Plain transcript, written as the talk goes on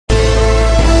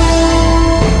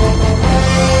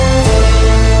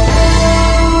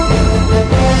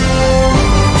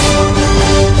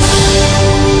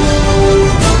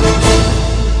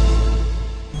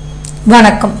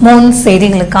வணக்கம். மூன்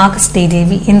செய்திகளுக்காக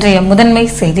ஸ்ரீதேவி. இன்றைய முதன்மை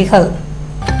செய்திகள்.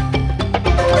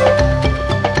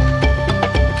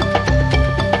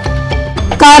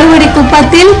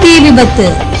 கார்வடிக்குப்பத்தில் தீ விபத்து,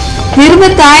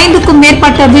 25க்கும்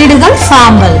மேற்பட்ட வீடுகள்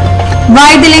சாம்பல்.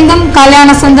 வைத்திலிங்கம்,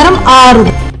 கல்யாணசுந்தரம், ஆறு.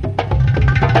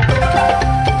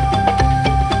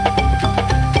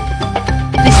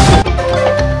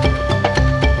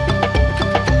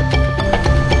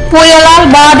 புயலால்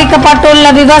பாதிக்கப்பட்டுள்ள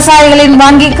விவசாயிகளின்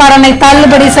வங்கிக் கடனை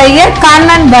தள்ளுபடி செய்ய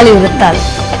கண்ணன் வலியுறுத்தல்.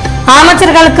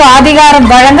 அமைச்சர்களுக்கு அதிகாரம்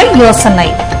வழங்க யோசனை.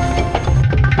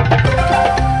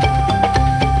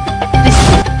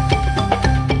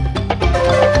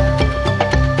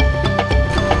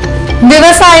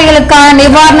 விவசாயிகளுக்கான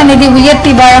நிவாரண நிதி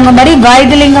உயர்த்தி வழங்கும்படி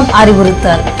வைத்திலிங்கம்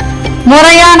அறிவுறுத்தல்.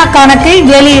 முறையான கணக்கை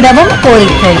வெளியிடவும்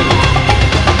கோரிக்கை.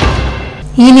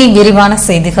 இனி விரிவான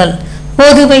செய்திகள்.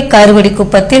 புதுவை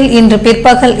கருவடிக்குப்பத்தில் இன்று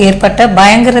பிற்பகல் ஏற்பட்ட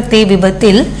பயங்கர தீ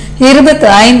விபத்தில்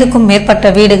 25க்கும் மேற்பட்ட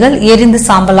வீடுகள் எரிந்து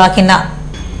சாம்பலாகின.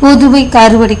 புதுவை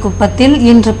கருவடிக்குப்பத்தில்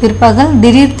இன்று பிற்பகல்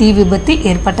திடீர் தீ விபத்து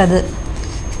ஏற்பட்டது.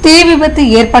 தீ விபத்து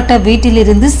ஏற்பட்ட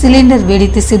வீட்டிலிருந்து சிலிண்டர்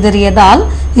வெடித்து சிதறியதால்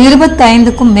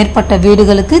 25க்கும் மேற்பட்ட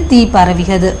வீடுகளுக்கு தீ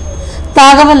பரவியது.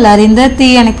 தகவல் அறிந்த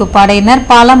தீயணைப்பு படையினர்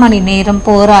பல மணி நேரம்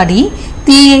போராடி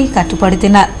தீயை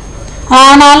கட்டுப்படுத்தினர்.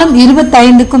 ஆனாலும்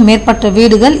 25க்கும் மேற்பட்ட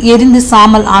வீடுகள் எரிந்து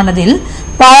சாம்பல் ஆனதில்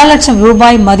பல லட்சம்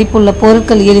ரூபாய் மதிப்புள்ள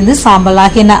பொருட்கள் எரிந்து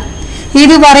சாம்பலாகின.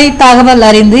 இதுவரை தகவல்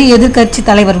அறிந்து எதிர்க்கட்சி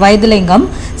தலைவர் வைத்திலிங்கம்,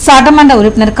 சட்டமன்ற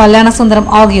உறுப்பினர் கல்யாணசுந்தரம்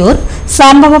ஆகியோர்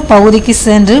சம்பவ பகுதிக்கு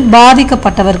சென்று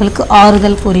பாதிக்கப்பட்டவர்களுக்கு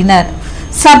ஆறுதல் கூறினர்.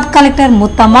 சப் கலெக்டர்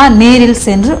முத்தம்மா நேரில்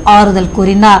சென்று ஆறுதல்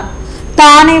கூறினார்.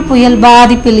 தானே புயல்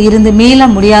பாதிப்பில் இருந்து மீள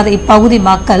முடியாத இப்பகுதி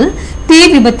மக்கள் தீ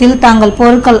விபத்தில் தங்கள்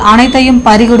பொருட்கள் அனைத்தையும்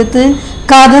பறிகொடுத்து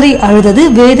கதறி அழுதது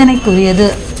வேதனைக்குரியது.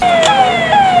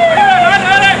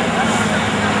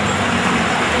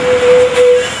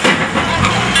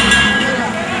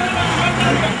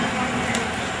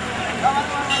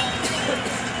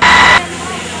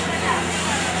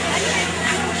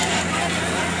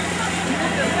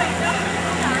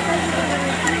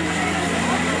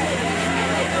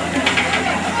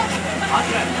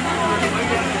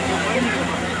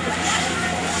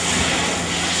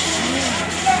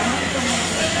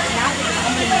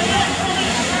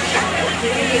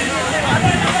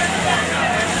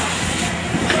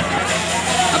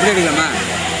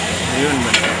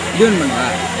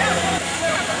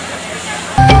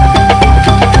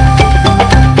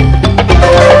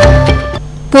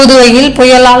 புதுவையில்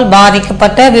புயலால்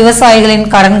பாதிக்கப்பட்ட விவசாயிகளின்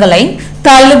கடன்களை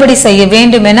தள்ளுபடி செய்ய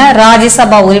வேண்டும் என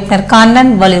ராஜ்யசபா உறுப்பினர்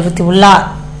கண்ணன் வலியுறுத்தியுள்ளார்.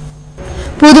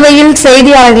 புதுவையில்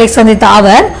செய்தியாளர்களை சந்தித்த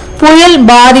அவர், புயல்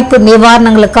பாதிப்பு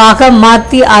நிவாரணங்களுக்காக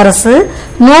மத்திய அரசு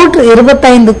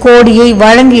 125 கோடியை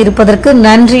வழங்கி இருப்பதற்கு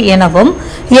நன்றி எனவும்,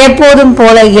 எப்போதும்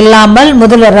போல இல்லாமல்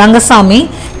முதல்வர் ரங்கசாமி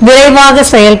விரைவாக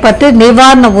செயல்பட்டு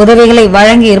நிவாரண உதவிகளை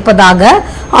வழங்கி இருப்பதாக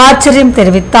ஆச்சரியம்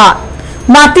தெரிவித்தார்.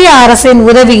 மத்திய அரசின்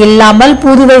உதவி இல்லாமல்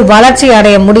புதுவை வளர்ச்சி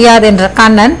அடைய முடியாது என்ற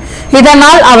கண்ணன்,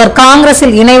 இதனால் அவர்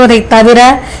காங்கிரஸில் இணைவதை தவிர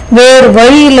வேறு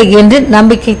வழியில்லை என்று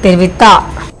நம்பிக்கை தெரிவித்தார்.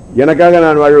 எனக்காக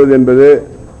நான் வாழ்வது என்பது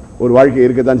ஒரு வாழ்க்கை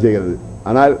இருக்கத்தான் செய்கிறது.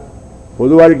 ஆனால்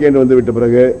பொது வாழ்க்கை என்று வந்துவிட்ட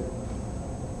பிறகு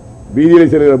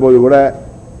வீதியில் செல்கிற போது கூட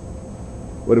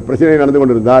ஒரு பிரச்சனை நடந்து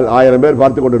கொண்டிருந்தால், 1000 பேர்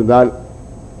பார்த்து கொண்டிருந்தால்,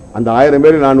 அந்த 1000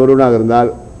 பேரில் நான் ஒருவனாக இருந்தால்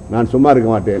நான் சும்மா இருக்க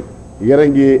மாட்டேன்.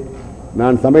 இறங்கி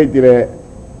நான் சமயத்திலே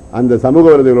அந்த சமூக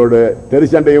விரோதிகளோடு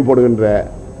தெருச்சண்டையும் போடுகின்ற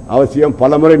அவசியம்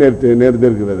பல முறை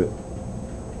நேர்ந்திருக்கிறது.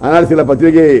 ஆனால் சில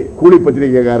கூலி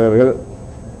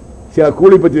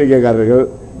பத்திரிகைக்காரர்கள்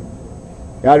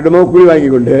யாரிடமோ கூலி வாங்கி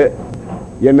கொண்டு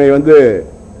என்னை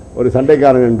ஒரு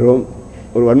சண்டைக்காரன் என்றும்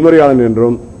ஒரு வன்முறையாளன்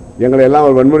என்றும் எங்களை எல்லாம்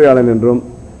ஒரு வன்முறையாளன் என்றும்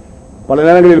பல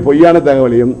நேரங்களில் பொய்யான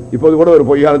தகவலையும், இப்போது கூட ஒரு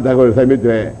பொய்யான தகவல்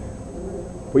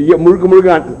சமீபத்தில் முழுக்க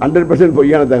 100%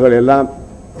 பொய்யான தகவல் எல்லாம்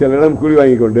சிலரிடம் கூலி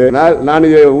வாங்கி கொண்டு நான்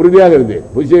இது உறுதியாக இருந்தேன்.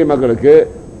 புதுச்சேரி மக்களுக்கு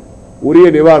உரிய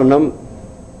நிவாரணம்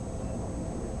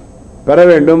பெற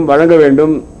வேண்டும், வழங்க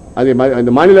வேண்டும். அதை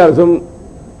அந்த மாநில அரசும்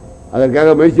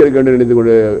அதற்காக முயற்சி எடுக்க வேண்டும் நினைத்து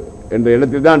கொண்டு என்ற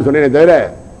எண்ணத்தில் தான் சொன்னேனே தவிர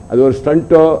அது ஒரு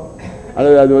ஸ்டண்டோ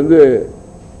அல்லது அது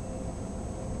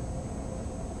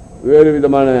வேறு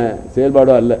விதமான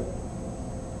செயல்பாடோ அல்ல.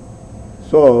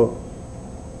 ஸோ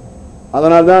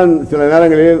அதனால்தான் சில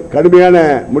நேரங்களில் கடுமையான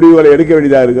முடிவுகளை எடுக்க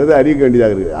வேண்டியதாக இருக்கிறது, அறிவிக்க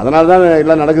வேண்டியதாக இருக்குது. அதனால தான்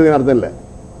எல்லாம் நடக்குதுன்னு அர்த்தம் இல்லை.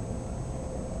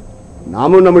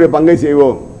 நாமும் நம்முடைய பங்கை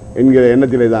செய்வோம் என்கிற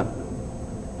எண்ணத்திலே தான்.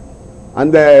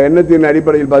 அந்த எண்ணத்தின்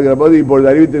அடிப்படையில் பார்க்கிற போது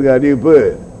இப்பொழுது அறிவித்திருக்கிற அறிவிப்பு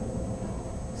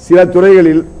சில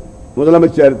துறைகளில்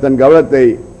முதலமைச்சர் தன் கவனத்தை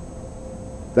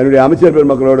தன்னுடைய அமைச்சர்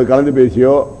பெருமக்களோடு கலந்து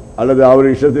பேசியோ அல்லது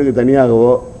அவர் இஷ்டத்திற்கு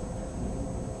தனியாகவோ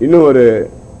இன்னும் ஒரு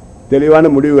தெளிவான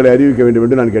முடிவுகளை அறிவிக்க வேண்டும்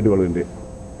என்று நான் கேட்டுக்கொள்கின்றேன்.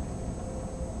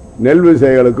 நெல்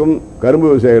விவசாயிகளுக்கும் கரும்பு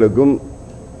விவசாயிகளுக்கும்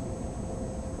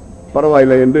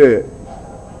பரவாயில்லை என்று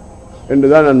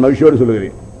தான் நான் மகிழ்ச்சியோடு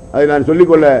சொல்கிறேன். அதை நான்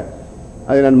சொல்லிக்கொள்ள,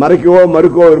 அதை நான் மறைக்கவோ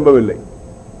மறுக்கவோ விரும்பவில்லை.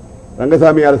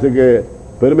 ரங்கசாமி அரசுக்கு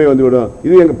பெருமை வந்துவிடும்,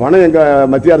 இது எங்கள் பணம், எங்கள்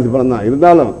மத்திய அரசு பணம் தான்.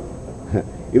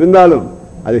 இருந்தாலும்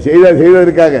அதை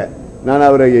செய்ததற்காக நான்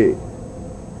அவரை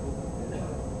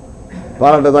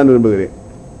பாராட்டத்தான் விரும்புகிறேன்.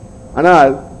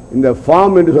 ஆனால் இந்த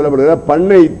ஃபார்ம் என்று சொல்லப்படுகிற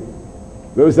பண்ணை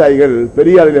விவசாயிகள்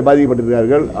பெரிய அளவில்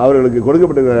பாதிக்கப்பட்டிருக்கிறார்கள். அவர்களுக்கு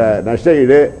கொடுக்கப்பட்டிருக்கிற நஷ்ட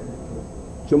ஈடு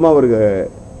சும்மா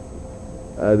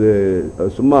அது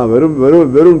சும்மா வெறும்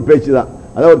வெறும் வெறும் பேச்சு தான்.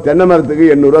 அதாவது ஒரு தென்னை மரத்துக்கு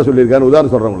 800 ரூபா சொல்லியிருக்காரு.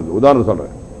 உதாரணம்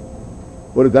சொல்கிறேன்.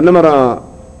 ஒரு தென்னை மரம்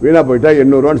வீணாக போயிட்டா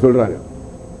 800 ரூபான்னு சொல்கிறாங்க.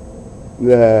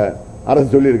 இந்த அரசு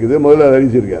சொல்லியிருக்குது, முதல்ல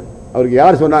அறிவிச்சிருக்காரு. அவருக்கு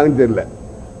யார் சொன்னாங்கன்னு தெரியல.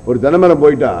 ஒரு தென்னை மரம்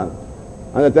போயிட்டா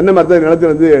அந்த தென்னை மரத்தை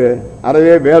நிலத்தில் வந்து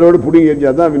அறவே வேரோடு பிடிங்கி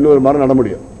எரிஞ்சால் தான் இன்னொரு மரம் நட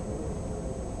முடியும்.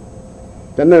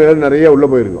 தென்னை வேர் நிறைய உள்ளே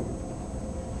போயிருக்கும்.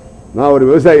 நான் ஒரு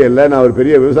விவசாயி இல்லை, நான் ஒரு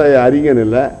பெரிய விவசாய அறிஞன்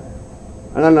இல்லை.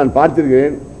 ஆனால் நான்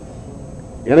பார்த்திருக்கிறேன்,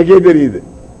 எனக்கே தெரியுது.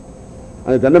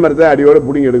 அந்த தென்னை மரத்தை அடியோடு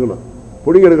பிடிங்கி எடுக்கணும்.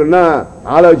 பிடிங்கி எடுக்கணும்னா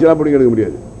ஆளை வச்சுலாம் பிடிங்கி எடுக்க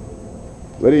முடியாது.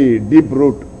 Very deep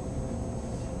root.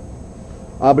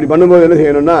 அப்படி பண்ணும்போது என்ன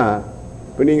செய்யணும்னா,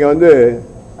 இப்போ நீங்கள் வந்து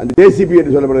அந்த ஜேசிபி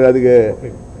என்று சொல்லப்படுது, அதுக்கு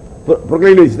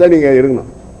ப்ரொக்ளைன் வச்சு தான் நீங்கள்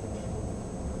எடுக்கணும்.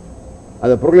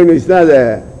 அதை ப்ரொக்ளைன் வச்சு தான் அதை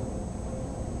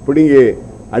பிடிங்கி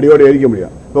அடியோடு எரிக்க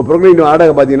முடியும். இப்போ ப்ரொக்ளைன்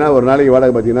வாடகை பார்த்தீங்கன்னா, ஒரு நாளைக்கு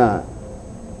வாடகை பார்த்தீங்கன்னா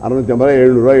 650 ரூபா,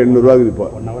 700 ரூபா, 800 ரூபா இருக்குது. இப்போ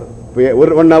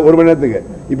ஒரு மணி நேரத்துக்கு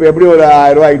இப்போ எப்படி ஒரு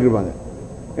 1000 ரூபா ஆகிட்டு இருப்பாங்க.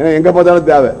 ஏன்னா எங்கே பார்த்தாலும்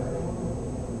தேவை,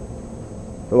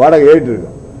 வாடகை ஏறிட்டு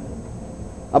இருக்கும்.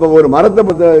 அப்போ ஒரு மரத்தை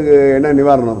பொறுத்தவரைக்கு என்ன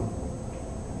நிவாரணம்?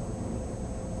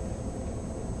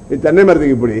 தென்னை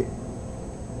மரத்துக்கு இப்படி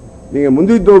நீங்கள்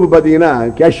முந்திரி தோப்பு பார்த்தீங்கன்னா,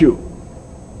 கேஷ்யூ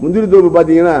முந்திரி தோப்பு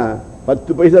பார்த்தீங்கன்னா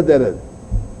 10 பைசா தேராது.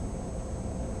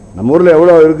 நம்ம ஊரில்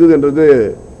எவ்வளோ இருக்குதுன்றது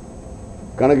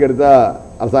கணக்கு எடுத்தால்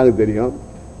அரசாங்கம் தெரியும்.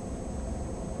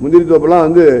 முந்திரி தோப்பெல்லாம்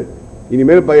வந்து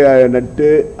இனிமேல் நட்டு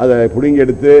அதை பிடுங்கி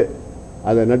எடுத்து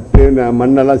அதை நட்டு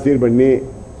மண்ணெல்லாம் சீர் பண்ணி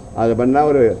அதை பண்ணால்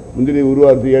ஒரு முந்திரி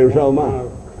உருவாகிறதுக்கு 7 வருஷம் ஆகுமா?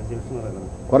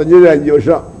 குறைஞ்சது 5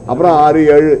 வருஷம், அப்புறம் 6,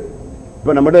 7.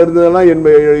 இப்போ நம்மகிட்ட இருந்ததெல்லாம்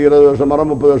 80, 20 வருஷம்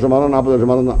மரம், 30 வருஷம் மரம், 40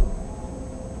 வருஷம் மரம் தான்.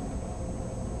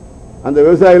 அந்த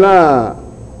விவசாயிலாம்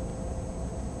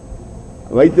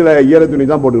வயிற்றுல ஈர துணி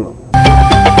தான் போட்டுக்கணும்.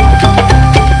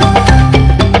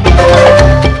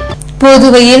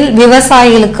 புதுவையில்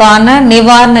விவசாயிகளுக்கான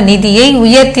நிவாரண நிதியை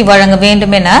உயர்த்தி வழங்க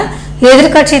வேண்டும் என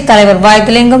எதிர்க்கட்சி தலைவர்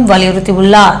வைத்திலிங்கம்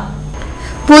வலியுறுத்தியுள்ளார்.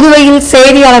 புதுவையில்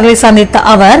செய்தியாளர்களை சந்தித்த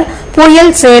அவர்,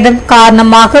 புயல் சேதம்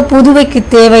காரணமாக புதுவைக்கு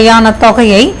தேவையான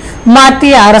தொகையை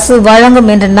மத்திய அரசு வழங்கும்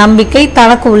என்ற நம்பிக்கை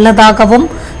தனக்கு உள்ளதாகவும்,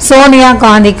 சோனியா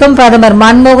காந்திக்கும் பிரதமர்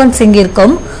மன்மோகன்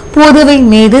சிங்கிற்கும் புதுவை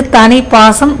மீது தனி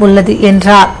பாசம் உள்ளது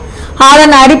என்றார்.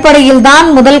 அதன் அடிப்படையில் தான்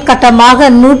முதல் கட்டமாக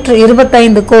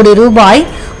 125 கோடி ரூபாய்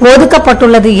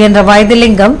ஒதுக்கப்பட்டுள்ளது என்ற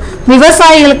வைத்திலிங்கம்,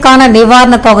 விவசாயிகளுக்கான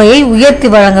நிவாரண தொகையை உயர்த்தி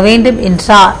வழங்க வேண்டும்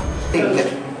என்றார்.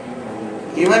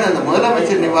 ஈவன் அந்த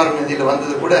முதலமைச்சர் நிவாரண நிதியில்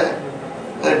வந்தது கூட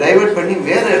அதை டைவர்ட் பண்ணி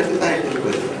வேற இடத்துக்கு தான் எடுத்துட்டு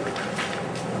போயிருக்கு.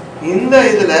 இந்த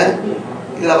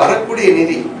இதுல வரக்கூடிய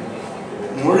நிதி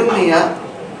முழுமையா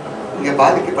இங்க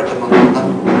பாதிக்கப்பட்ட மக்கள்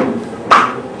தான்.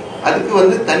 அதுக்கு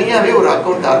வந்து தனியாவே ஒரு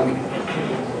அக்கௌண்ட் ஆரம்பிக்கும்.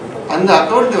 அந்த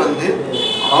அக்கௌண்ட் வந்து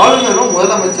ஆளுநரும்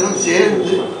முதலமைச்சரும்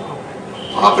சேர்ந்து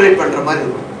ஆப்ரேட் பண்ற மாதிரி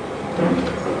இருக்கும்.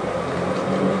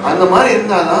 அந்த மாதிரி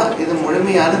இருந்தாதான் இது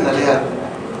முழுமையான நிலையா இருக்கும்.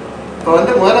 இப்ப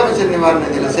வந்து முதலமைச்சர் நிவாரண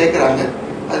நிதியில சேர்க்கிறாங்க,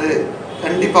 அது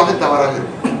கண்டிப்பாக தவறாக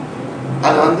இருக்கும்.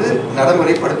 அதை வந்து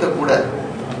நடைமுறைப்படுத்தக்கூடாது.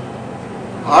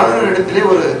 ஆளுநரிடத்திலே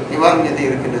ஒரு நிவாரண நிதி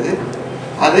இருக்கின்றது.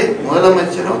 அதை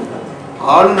முதலமைச்சரும்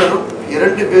ஆளுநரும்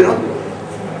 2 பேரும்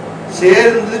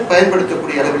சேர்ந்து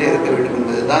பயன்படுத்தக்கூடிய அளவில் இருக்க வேண்டும்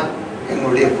என்பதுதான்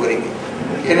எங்களுடைய கோரிக்கை.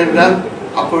 ஏனென்றால்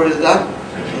அப்பொழுதுதான்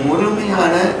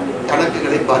முழுமையான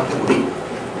கணக்குகளை பார்க்க முடியும்,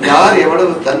 யார்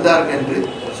எவ்வளவு தந்தார்கள் என்று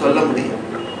சொல்ல முடியும்.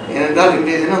 ஏனென்றால்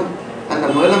இன்றைய தினம் அந்த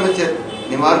முதலமைச்சர்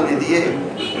நிவாரண நிதியை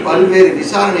பல்வேறு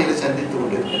விசாரணைகளை சந்தித்து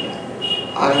கொண்டிருக்கின்றனர்.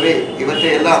 ஆகவே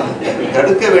இவற்றையெல்லாம்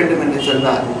தடுக்க வேண்டும் என்று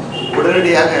சொன்னால்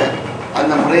உடனடியாக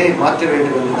அந்த முறையை மாற்ற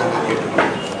வேண்டும் என்று நாங்கள்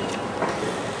கேட்டுக்கொள்கிறோம்.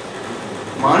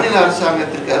 மாநில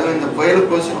அரசாங்கத்திற்கு, அதுவும் இந்த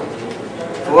புயலுக்கோசரம்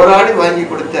போராடி வாங்கி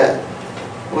கொடுத்த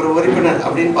ஒரு உறுப்பினர்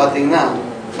அப்படின்னு பார்த்தீங்கன்னா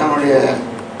நம்முடைய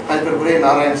மதிப்பிற்குரிய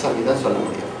நாராயணசாமி தான் சொல்ல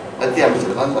முடியும், மத்திய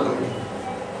அமைச்சர் தான் சொல்ல முடியும்.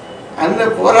 அந்த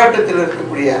போராட்டத்தில்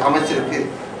இருக்கக்கூடிய அமைச்சருக்கு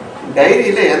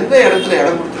டைரியில எந்த இடத்துல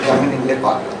இடம் கொடுத்துருக்காங்கன்னு நீங்களே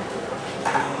பார்க்கலாம்.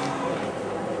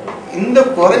 இந்த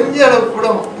குறைஞ்ச அளவு கூட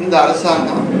இந்த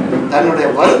அரசாங்கம் தன்னுடைய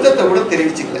வருத்தத்தை கூட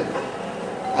தெரிவிச்சுக்கல.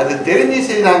 அது தெரிஞ்சு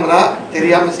செய்தாங்களா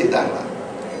தெரியாம செய்தாங்களா?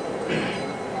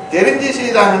 தெரிஞ்சு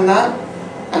செய்தாங்கன்னா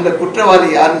அந்த குற்றவாளி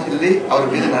யாருன்னு சொல்லி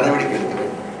அவர் மீது நடவடிக்கை எடுக்க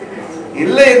வேண்டும்.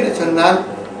 இல்லை என்று சொன்னால்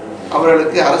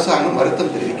அவர்களுக்கு அரசாங்கம்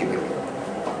வருத்தம் தெரிவிக்க வேண்டும்.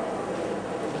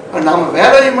 நாம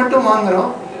வேலையை மட்டும்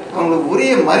வாங்குறோம், அவங்களுக்கு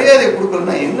உரிய மரியாதை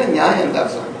கொடுக்கணும்னா என்ன நியாயம்? இந்த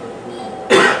அரசாங்கம்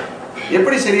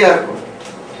எப்படி சரியா இருக்கும்?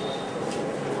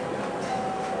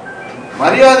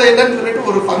 மரியாதை இல்லைன்னு சொல்லிட்டு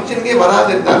ஒரு ஃபங்க்ஷனுக்கே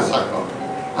வராது இந்த அரசாங்கம்.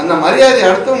 அந்த மரியாதை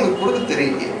அடுத்தவங்களுக்கு கொடுக்க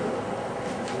தெரியல.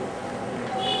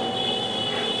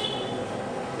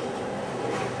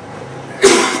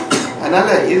 அதனால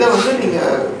இதை நீங்க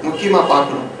முக்கியமா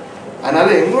பார்க்கணும். அதனால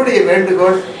எங்களுடைய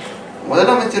வேண்டுகோள்,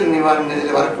 முதலமைச்சர் நிவாரண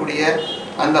நிதியில் வரக்கூடிய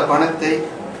அந்த பணத்தை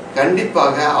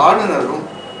கண்டிப்பாக ஆளுநரும்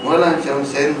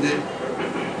முதலமைச்சரும் சேர்ந்து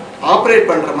ஆப்ரேட்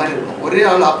பண்ற மாதிரி இருக்கும். ஒரே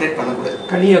ஆள் ஆப்ரேட் பண்ணக்கூடாது,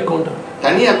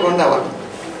 தனி அக்கௌண்டா வரணும்.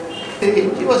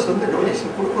 என்ஜிஓஸ்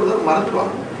டொனேஷன் கொடுக்கறத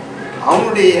மறந்துடுவாங்க.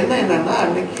 அவங்களுடைய எண்ணம் என்னன்னா,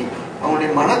 அன்னைக்கு அவங்களுடைய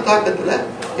மனத்தாக்கத்துல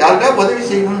யாருக்கா உதவி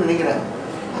செய்யணும்னு நினைக்கிறாங்க,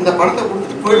 அந்த பணத்தை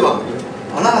கொடுத்துட்டு போயிடுவாங்க.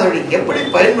 ஆனா அதோடைய எப்படி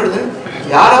பயன்படுதுன்னு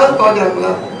யாராவது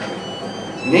பாக்குறாங்களா?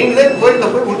 நீங்களே கோயில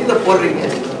போய் உண்டியில போடுறீங்க,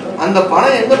 அந்த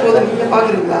பணம் எங்க போகுது நீங்க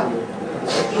பாக்குறீங்களா?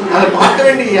 அதை பார்க்க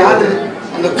வேண்டிய யாரு?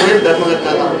 அந்த கோயில்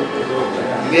தர்மகர்த்தா தான்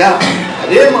இல்லையா?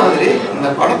 அதே மாதிரி அந்த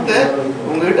பணத்தை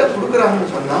உங்ககிட்ட கொடுக்குறாங்கன்னு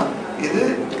சொன்னா, இது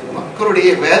மக்களுடைய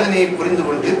வேதனையை புரிந்து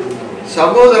கொண்டு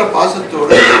சகோதர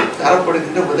பாசத்தோடு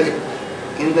தரப்படுகின்ற உதவி.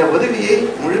 இந்த உதவியை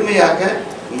முழுமையாக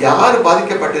யார்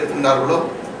பாதிக்கப்பட்டிருக்கின்றார்களோ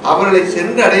அவர்களை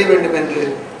சென்று அடைய வேண்டும் என்று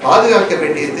பாதுகாக்க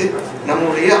வேண்டியது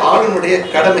நம்முடைய ஆளுநருடைய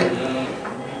கடமை.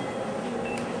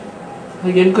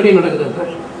 என்கொயரி நடக்குது,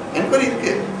 என்கொயரி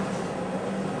இருக்கு,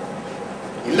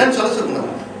 இல்லைன்னு சொல்ல சொல்லுங்க.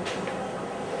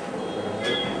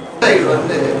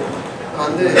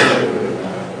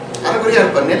 அரைக்குறையா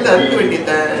இருப்ப நெல் அறுக்க வேண்டிய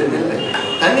நெல்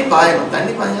தண்ணி பாயணும்,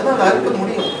 தண்ணி பாய்ஞ்சாதான் அதை அறுக்க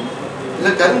முடியும். இல்ல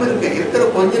கரும்பு இருக்கிற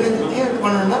கொஞ்ச நெஞ்சத்தையும் இது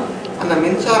பண்ணணும்னா அந்த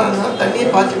மின்சாரம் தான் தண்ணியை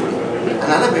பாய்ச்ச முடியும்.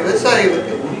 அதனால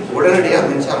விவசாயிகளுக்கு உடனடியாக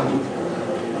மின்சாரம் கொடுக்கும்.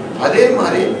 அதே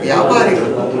மாதிரி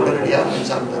வியாபாரிகளுக்கு உடனடியாக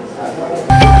மின்சாரம் தரும்.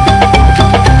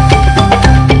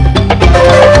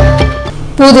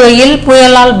 புதுவையில்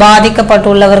புயலால்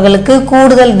பாதிக்கப்பட்டுள்ளவர்களுக்கு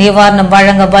கூடுதல் நிவாரணம்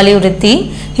வழங்க வலியுறுத்தி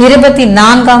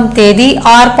 24ஆம் தேதி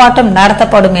ஆர்ப்பாட்டம்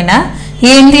நடத்தப்படும் என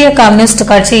இந்திய கம்யூனிஸ்ட்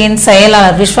கட்சியின்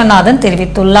செயலாளர் விஸ்வநாதன்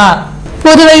தெரிவித்துள்ளார்.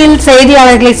 புதுவையில்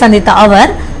செய்தியாளர்களை சந்தித்த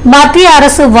அவர், மத்திய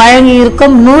அரசு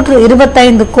வழங்கியிருக்கும்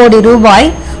 125 கோடி ரூபாய்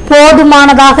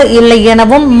போதுமானதாக இல்லை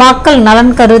எனவும், மக்கள்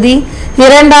நலன் கருதி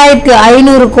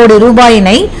 2500 கோடி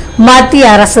ரூபாயினை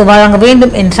மத்திய அரசு வழங்க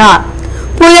வேண்டும் என்றார்.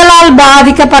 புயலால்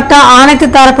பாதிக்கப்பட்ட அனைத்து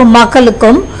தரப்பு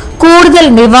மக்களுக்கும் கூடுதல்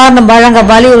நிவாரணம் வழங்க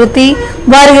வலியுறுத்தி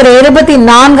வருகிற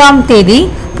 24ஆம் தேதி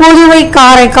புதுவை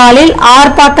காரைக்காலில்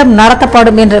ஆர்ப்பாட்டம்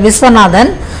நடத்தப்படும் என்ற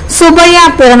விஸ்வநாதன், சுப்பையா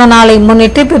பிறந்த நாளை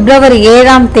முன்னிட்டு பிப்ரவரி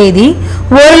 7ஆம் தேதி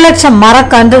 1 லட்சம்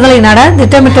மரக்கன்றுகளை நட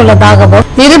திட்டமிட்டுள்ளதாகவும்,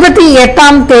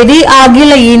 28ஆம் தேதி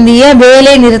அகில இந்திய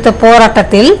வேலை நிறுத்த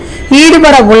போராட்டத்தில்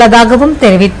ஈடுபட உள்ளதாகவும்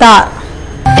தெரிவித்தார்.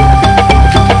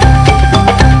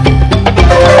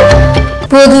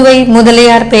 புதுவை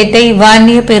முதலியார்பேட்டை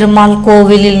வன்னிய பெருமாள்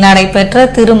கோவிலில் நடைபெற்ற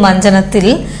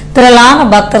திருமஞ்சனத்தில் திரளான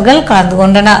பக்தர்கள் கலந்து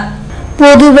கொண்டனர்.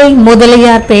 புதுவை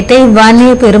முதலியார்பேட்டை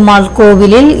வன்னிய பெருமாள்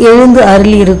கோவிலில் எழுந்து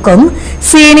அருளியிருக்கும்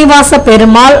சீனிவாச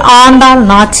பெருமாள் ஆண்டாள்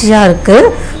நாச்சியாருக்கு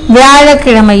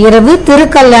வியாழக்கிழமை இரவு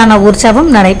திருக்கல்யாண உற்சவம்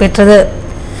நடைபெற்றது.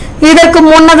 இதற்கு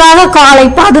முன்னதாக காலை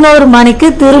 11 மணிக்கு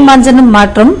திருமஞ்சனம்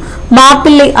மற்றும்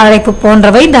மாப்பிள்ளை அழைப்பு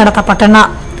போன்றவை நடத்தப்பட்டன.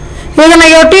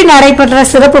 இதனையொட்டி நடைபெற்ற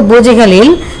சிறப்பு பூஜைகளில்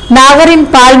நகரின்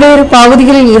பல்வேறு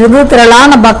பகுதிகளில் இருந்து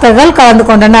திரளான பக்தர்கள் கலந்து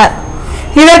கொண்டனர்.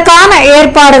 இதற்கான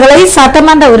ஏற்பாடுகளை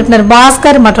சட்டமன்ற உறுப்பினர்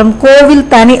பாஸ்கர் மற்றும் கோவில்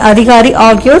தனி அதிகாரி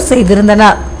ஆகியோர்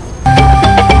செய்திருந்தனர்.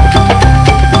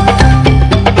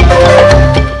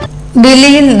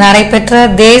 டில்லியில் நடைபெற்ற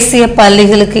தேசிய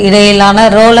பள்ளிகளுக்கு இடையிலான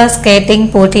ரோலர் ஸ்கேட்டிங்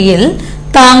போட்டியில்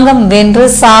தங்கம் வென்று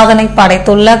சாதனை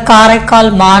படைத்துள்ள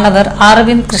காரைக்கால் மாணவர்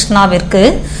அரவிந்த் கிருஷ்ணாவிற்கு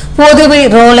புதுவை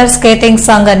ரோலர் ஸ்கேட்டிங்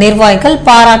சங்க நிர்வாகிகள்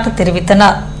பாராட்டு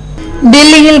தெரிவித்தனர்.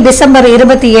 டில்லியில் டிசம்பர்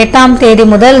 28ஆம் தேதி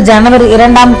முதல் ஜனவரி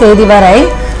 2ஆம் தேதி வரை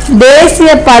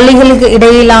தேசிய பள்ளிகளுக்கு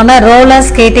இடையிலான ரோலர்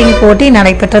ஸ்கேட்டிங் போட்டி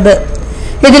நடைபெற்றது.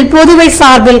 இதில் புதுவை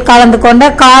சார்பில் கலந்து கொண்ட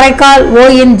காரைக்கால்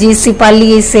ONGC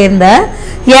பள்ளியை சேர்ந்த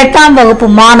 8ஆம் வகுப்பு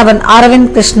மாணவன்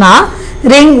அரவிந்த் கிருஷ்ணா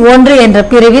ரிங் 1 என்ற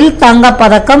பிரிவில்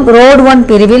தங்கப்பதக்கம், ரோடு 1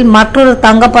 பிரிவில் மற்றொரு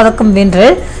தங்கப்பதக்கம் வென்று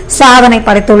சாதனை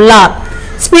படைத்துள்ளார்.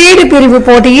 ஸ்பீடு பிரிவு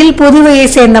போட்டியில் புதுவையை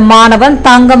சேர்ந்த மாணவன்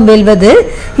தங்கம் வெல்வது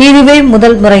இதுவே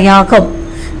முதல் முறையாகும்.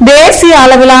 தேசிய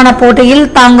அளவிலான போட்டியில்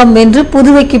தங்கம் வென்று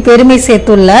புதுவைக்கு பெருமை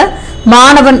சேர்த்துள்ள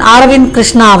மாணவன் அரவிந்த்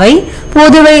கிருஷ்ணாவை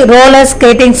புதுவை ரோலர்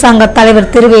ஸ்கேட்டிங் சங்க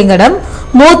தலைவர் திருவேங்கடம்,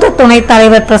 மூத்த துணைத்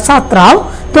தலைவர் பிரசாத் ராவ்,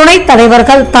 துணைத்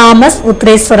தலைவர்கள் தாமஸ்,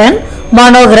 உத்ரேஸ்வரன்,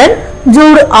 மனோகரன்,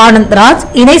 ஜூடு ஆனந்த்ராஜ்,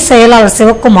 இணை செயலாளர்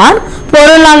சிவக்குமார்,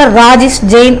 பொருளாளர் ராஜேஷ்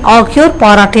ஜெயின் ஆகியோர்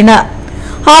பாராட்டினர்.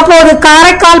 அப்போது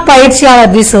காரைக்கால்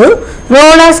பயிற்சியாளர் விசு,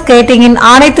 ரோலர் ஸ்கேட்டிங்கின்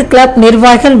அனைத்து கிளப்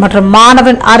நிர்வாகிகள் மற்றும்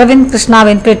மாணவன் அரவிந்த்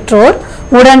கிருஷ்ணாவின் பெற்றோர்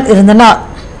உடன் இருந்தனர்.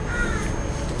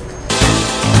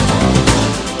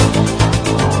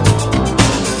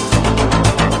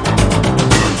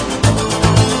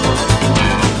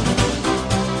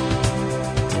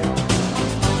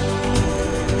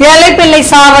 எல்லைப்பிள்ளை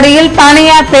சாவடியில்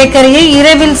தனியார் பேக்கரியை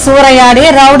இரவில் சூறையாடிய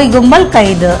ரவுடி கும்பல்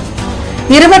கைது.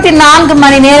 24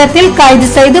 மணி நேரத்தில் கைது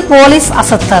செய்து போலீஸ்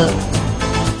அசத்தல்.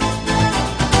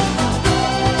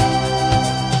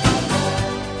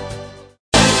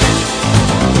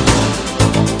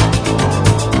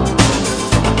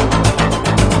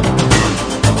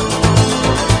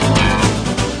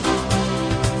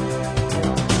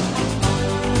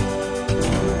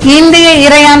 இந்திய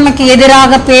இறையாண்மைக்கு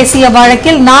எதிராக பேசிய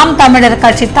வழக்கில் நாம் தமிழர்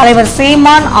கட்சி தலைவர்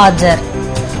சீமான் ஆஜர்.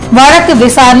 வழக்கு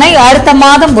விசாரணை அடுத்த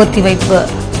மாதம் ஒத்திவைப்பு.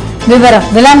 விவரம்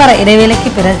விளம்பர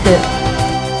இடைவேளைக்கு பிறகு.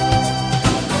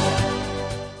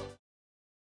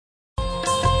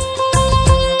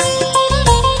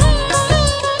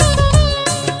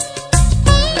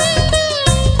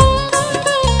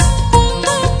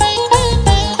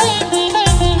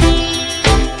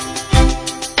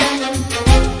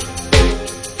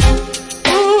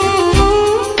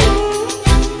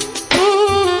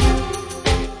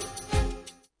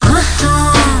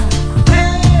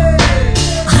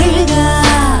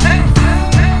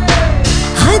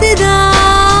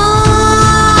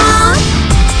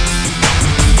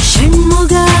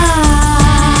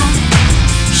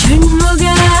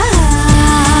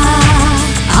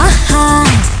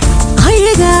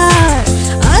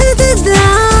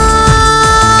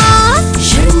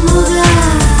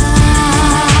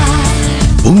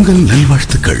 உங்கள்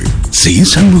நல்வாழ்த்துக்கள். சி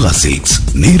சண்முகா சில்க்ஸ்,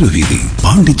 நேரு வீதி,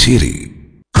 பாண்டிச்சேரி.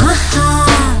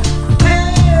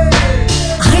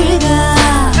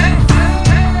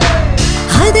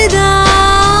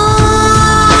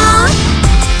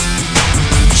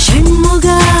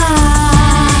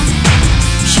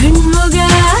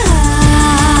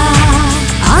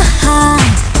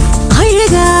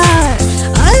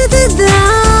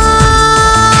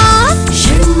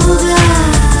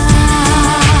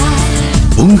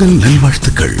 உங்கள்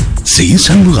நல்வாழ்த்துக்கள். சி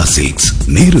சண்முகா சில்க்ஸ்,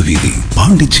 நேரு வீதி,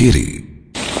 பாண்டிச்சேரி.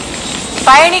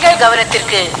 பயணிகள்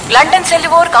கவனத்திற்கு. London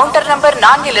செல்லுவோர் counter number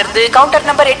 4 counter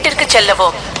number 8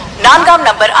 செல்லவும். 4ஆம்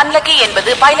நம்பர் அன்லக்கி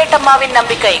என்பது பைலட் அம்மாவின்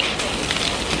நம்பிக்கை.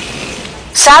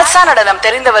 சால்சா நடனம்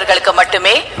தெரிந்தவர்களுக்கு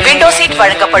மட்டுமே விண்டோ சீட்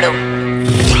வழங்கப்படும்.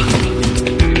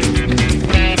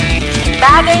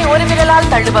 பேகை ஒரு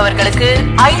விரலால் தள்ளுபவர்களுக்கு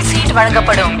ஐல் சீட்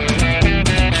வழங்கப்படும்.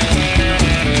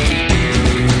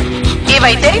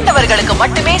 இவை தெரிந்தவர்களுக்கு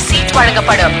மட்டுமே சீட்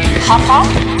வழங்கப்படும். Hop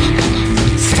hop,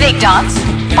 snake dance,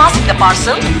 passing தி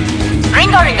பார்சல்,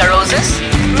 ரிங் ரிங் ரோசஸ்,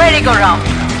 மேரி கோ ரவுண்ட்.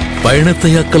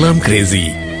 பயணத்தை ஆக்கலாம் கிரேசி.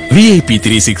 VIP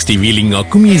 360 வீலிங்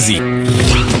ஆக்கும் easy.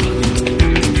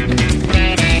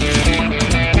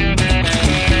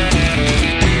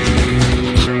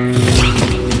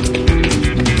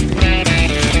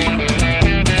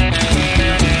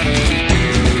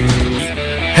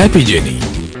 Happy journey.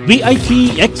 VIP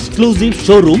exclusive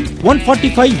showroom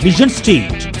 145 Vision Street.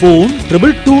 Phone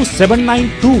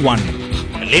 222791.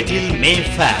 Little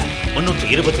Mayfair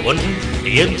 321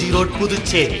 MG Road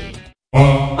Puducherry.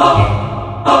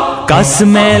 காசு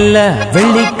மேல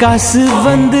வெள்ளி காசு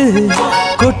வந்து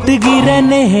கொட்டுகிற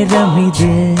நேரம்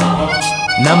இது.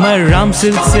 நம்ம ராம்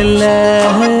சில்க்ஸ்ல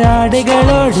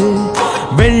ஆடைகளோடு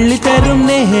வெள்ளி தரும்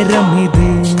நேரம் இது.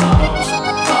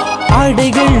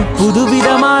 ஆடைகள்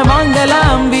புதுவிதமா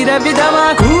வாங்கலாம், விதவிதமா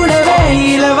கூடவே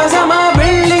இலவசமா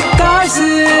வெள்ளி காசு.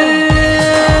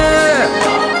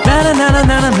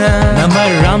 நம்ம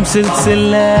ராம்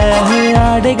சில்க்ஸ்ல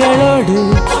ஆடைகளோடு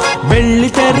வெள்ளி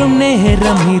தரும்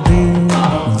நேரம் இது.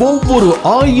 ஒவ்வொரு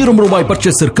 1000 ரூபாய்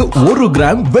பர்ச்சேஸிற்கு 1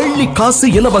 கிராம் வெள்ளி காசு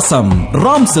இலவசம்.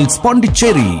 ராம் சில்க்ஸ்,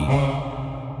 பாண்டிச்சேரி.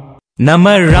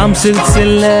 நம்ம ராம்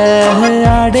சில்க்ஸ்ல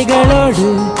ஆடைகளோடு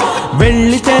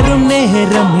வெள்ளி தரும்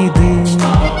நேரம் இது.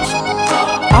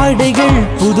 ஆடைகள்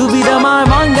புதுவிதமா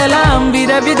வாங்கலாம்,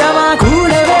 விதவிதமா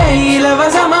கூடவே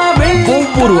இலவசமா வெள்ளி.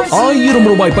 ஒவ்வொரு 1000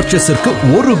 ரூபாய் பர்ச்சேஸிற்கு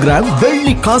 1 கிராம்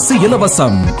வெள்ளி காசு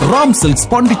இலவசம். Ram silks,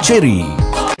 Pondicherry.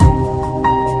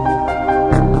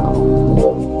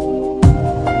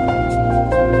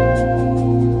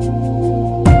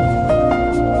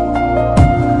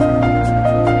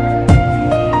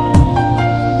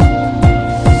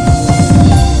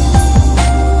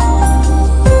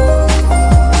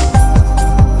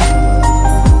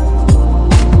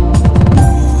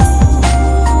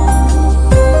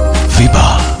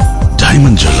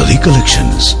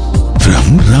 Collections from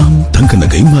Ram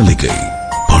Thankanagay Maligai,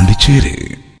 Pondicherry.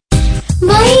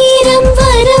 வைரம்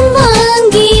வரம்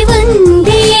வாங்கி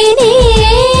வந்தேனே,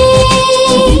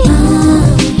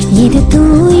 இது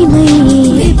தூய்மை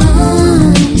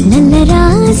நல்ல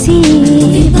ராசி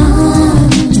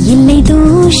இல்லை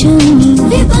தோஷம்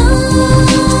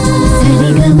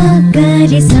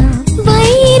சரிகமகரிசா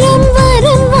வைரம்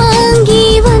வரம் வாங்கி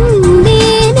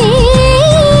வந்தேனே.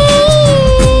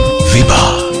 Vibha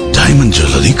diamond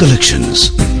jewellery collections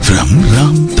from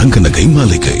Ram தங்கநகை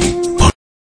மாளிகை.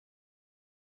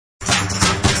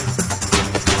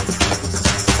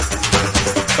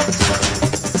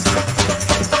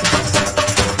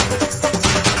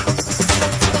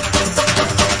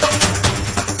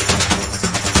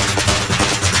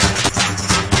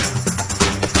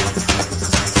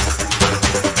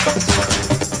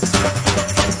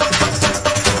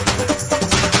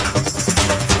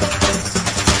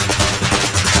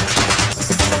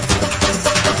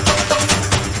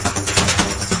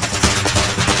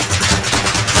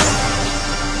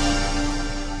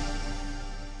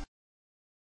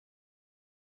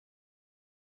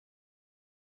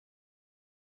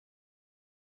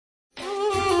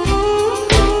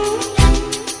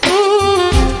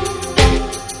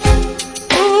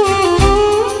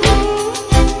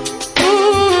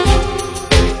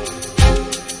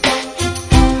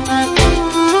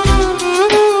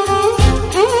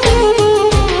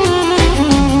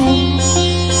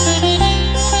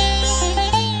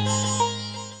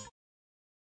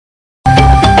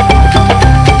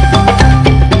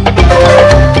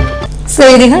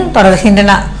 செய்திகள்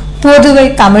தொடர்கின்றன. புதுவை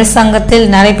தமிழ் சங்கத்தில்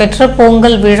நடைபெற்ற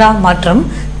பொங்கல் விழா மற்றும்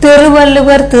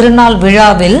திருவள்ளுவர் திருநாள்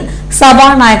விழாவில்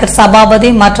சபாநாயகர் சபாபதி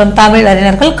மற்றும் தமிழ்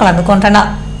அறிஞர்கள் கலந்து கொண்டனர்.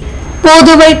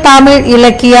 புதுவை தமிழ்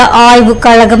இலக்கிய ஆய்வு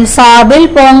கழகம் சார்பில்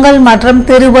பொங்கல் மற்றும்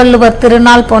திருவள்ளுவர்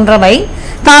திருநாள் போன்றவை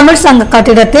தமிழ் சங்க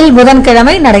கட்டிடத்தில்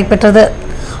புதன்கிழமை நடைபெற்றது.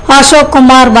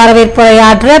 அசோக்குமார்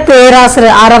வரவேற்புரையாற்ற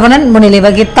பேராசிரியர் அரவணன் முன்னிலை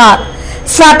வகித்தார்.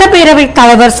 சட்டப்பேரவை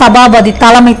தலைவர் சபாபதி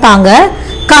தலைமை தாங்க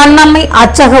கண்ணம்மை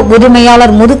அச்சக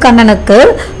உரிமையாளர் முதுகண்ணனுக்கு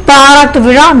பாராட்டு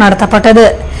விழா நடத்தப்பட்டது.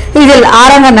 இதில்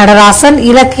அரங்க நடராசன்,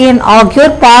 இலக்கியன்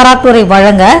ஆகியோர் பாராட்டுரை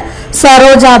வழங்க,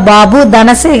 சரோஜா பாபு,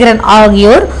 தனசேகரன்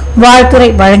ஆகியோர் வாழ்த்துரை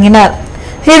வழங்கினர்.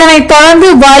 இதனைத் தொடர்ந்து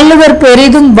வள்ளுவர்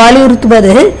பெரிதும்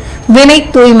வலியுறுத்துவது வினை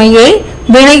தூய்மையே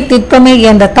வினை திட்பமே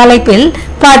என்ற தலைப்பில்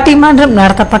பட்டிமன்றம்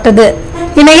நடத்தப்பட்டது.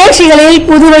 இந்நிகழ்ச்சிகளில்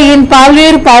புதுவையின்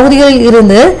பல்வேறு பகுதிகளில்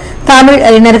இருந்து தமிழ்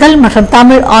அறிஞர்கள் மற்றும்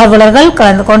தமிழ் ஆர்வலர்கள்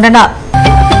கலந்து கொண்டனர்.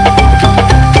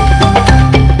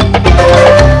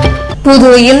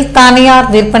 புதுவையில் தனியார்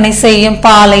விற்பனை செய்யும்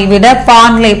பாலை விட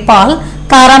பாண்லை பால்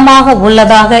தரமாக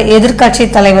உள்ளதாக எதிர்க்கட்சி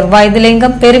தலைவர்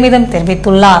வைத்திலிங்கம் பெருமிதம்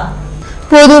தெரிவித்துள்ளார்.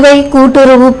 புதுவை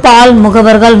கூட்டுறவு பால்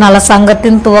முகவர்கள் நல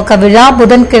சங்கத்தின் துவக்க விழா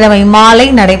புதன்கிழமை மாலை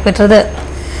நடைபெற்றது.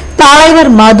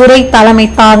 தலைவர் மதுரை தலைமை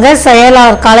தாங்க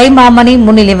செயலாளர் கலைமாமணி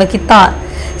முன்னிலை வகித்தார்.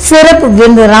 சிறப்பு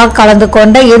விருந்தினராக கலந்து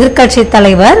கொண்ட எதிர்க்கட்சி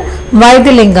தலைவர்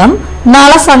வைத்திலிங்கம்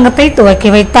நல சங்கத்தை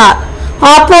துவக்கி வைத்தார்.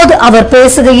 அப்போது அவர்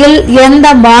பேசுகையில், எந்த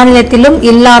மாநிலத்திலும்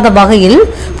இல்லாத வகையில்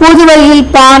புதுவையில்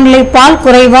பாண்லை பால்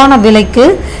குறைவான விலைக்கு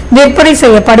விற்பனை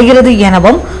செய்யப்படுகிறது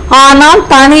எனவும், ஆனால்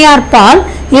தனியார் பால்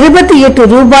 28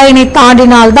 ரூபாயினை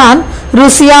தாண்டினால்தான்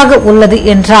ருசியாக உள்ளது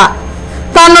என்றார்.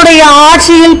 தன்னுடைய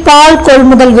ஆட்சியில் பால்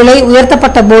கொள்முதல் விலை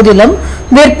உயர்த்தப்பட்ட போதிலும்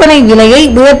விற்பனை விலையை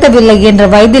உயர்த்தவில்லை என்ற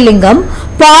வைத்திலிங்கம்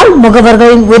பால்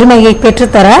முகவர்களின் உரிமையை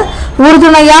பெற்றுத்தர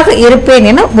உறுதுணையாக இருப்பேன்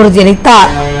என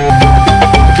உறுதியளித்தார்.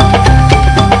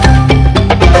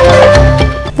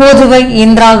 புதுவை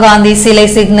இந்திரா காந்தி சிலை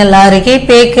சிக்னல் அருகே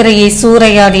பேக்கரியை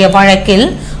சூறையாடிய வழக்கில்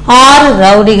 6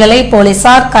 ரவுடிகளை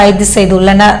போலீசார் கைது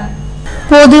செய்துள்ளனர்.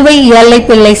 புதுவை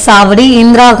எல்லைப்பிள்ளை சாவடி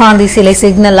இந்திரா காந்தி சிலை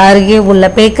சிக்னல் அருகே உள்ள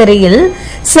பேக்கரியில்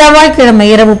செவ்வாய்க்கிழமை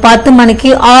இரவு 10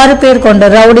 மணிக்கு 6 பேர் கொண்ட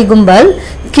ரவுடி கும்பல்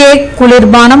கேக்,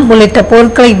 குளிர்பானம் உள்ளிட்ட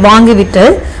பொருட்களை வாங்கிவிட்டு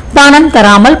பணம்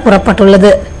தராமல்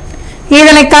புறப்பட்டுள்ளது.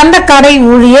 இதனை கண்ட கடை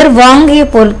ஊழியர் வாங்கிய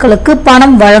பொருட்களுக்கு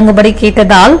பணம் வழங்கும்படி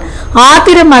கேட்டதால்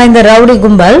ஆத்திரமடைந்த ரவுடி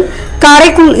கும்பல்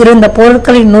கடைக்குள் இருந்த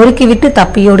பொருட்களை நொறுக்கிவிட்டு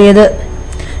தப்பியோடியது.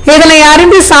 இதனை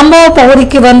அறிந்து சம்பவ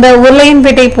பகுதிக்கு வந்த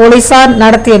உருளையன்பேட்டை போலீசார்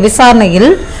நடத்திய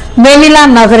விசாரணையில் வெண்ணிலா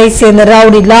நகரை சேர்ந்த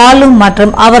ரவுடி லாலு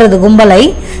மற்றும் அவரது கும்பலை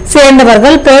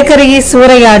சேர்ந்தவர்கள் பேக்கரியை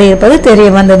சூறையாடியிருப்பது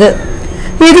தெரியவந்தது.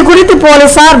 இதுகுறித்து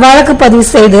போலீசார் வழக்கு பதிவு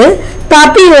செய்து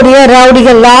தப்பியோடிய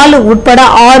ரவுடிகள் லாலு உட்பட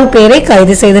 6 பேரை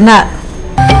கைது செய்தனர்.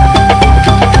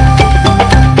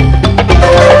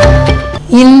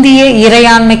 இந்திய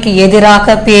இறையாண்மைக்கு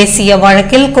எதிராக பேசிய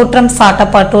வழக்கில் குற்றம்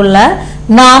சாட்டப்பட்டுள்ள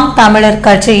நாம் தமிழர்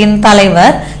கட்சியின்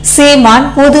தலைவர் சீமான்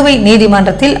புதுவை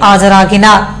நீதிமன்றத்தில்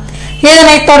ஆஜராகினார்.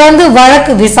 இதனைத் தொடர்ந்து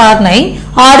வழக்கு விசாரணை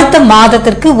அடுத்த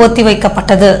மாதத்திற்கு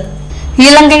ஒத்திவைக்கப்பட்டது.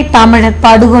 இலங்கை தமிழர்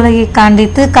படுகொலையை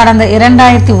கண்டித்து கடந்த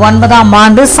 2009ஆம்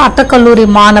ஆண்டு சட்டக்கல்லூரி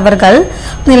மாணவர்கள்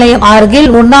நிலையம் அருகில்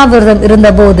உண்ணாவிரதம்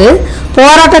இருந்தபோது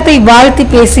போராட்டத்தை வாழ்த்தி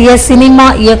பேசிய சினிமா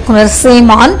இயக்குனர்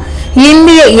சீமான்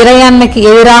இந்திய இறையாண்மைக்கு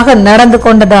எதிராக நடந்து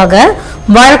கொண்டதாக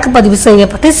வழக்கு பதிவு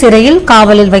செய்யப்பட்டு சிறையில்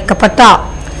காவலில் வைக்கப்பட்டார்.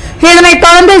 இதனைத்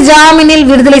தொடர்ந்து ஜாமீனில்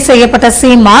விடுதலை செய்யப்பட்ட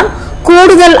சீமான்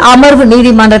கூடுதல் அமர்வு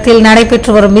நீதிமன்றத்தில்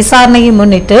நடைபெற்று வரும் விசாரணையை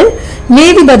முன்னிட்டு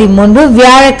நீதிபதி முன்பு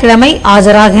வியாழக்கிழமை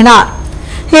ஆஜராகினார்.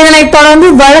 இதனைத் தொடர்ந்து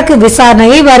வழக்கு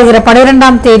விசாரணையை வருகிற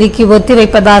 12ஆம் தேதிக்கு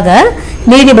ஒத்திவைப்பதாக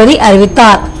நீதிபதி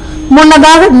அறிவித்தார்.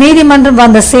 முன்னதாக நீதிமன்றம்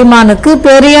வந்த சீமானுக்கு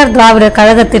பெரியார் திராவிடர்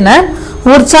கழகத்தினர்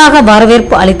உற்சாக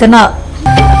வரவேற்பு அளித்தனர்.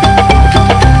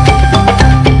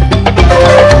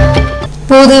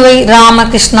 புதுவை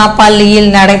ராமகிருஷ்ணா பள்ளியில்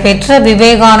நடைபெற்ற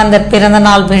விவேகானந்தர்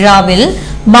பிறந்தநாள் விழாவில்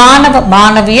மாணவ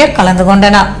மாணவியர் கலந்து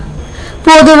கொண்டனர்.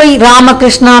 புதுவை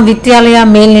ராமகிருஷ்ணா வித்யாலயா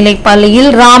மேல்நிலைப் பள்ளியில்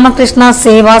ராமகிருஷ்ணா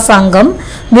சேவா சங்கம்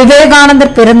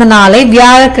விவேகானந்தர் பிறந்த நாளை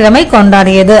வியாழக்கிழமை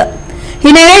கொண்டாடியது.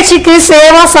 இந்நிகழ்ச்சிக்கு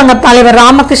சேவா சங்க தலைவர்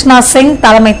ராமகிருஷ்ணா சிங்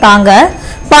தலைமை தாங்க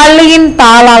பள்ளியின்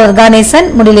தாளாளர் கணேசன்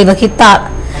முன்னிலை வகித்தார்.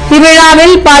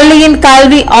 இவ்விழாவில் பள்ளியின்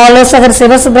கல்வி ஆலோசகர்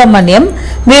சிவசுப்பிரமணியம்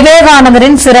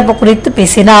விவேகானந்தரின் சிறப்பு குறித்து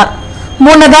பேசினார்.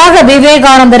 முன்னதாக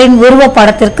விவேகானந்தரின்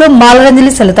உருவப்படத்திற்கு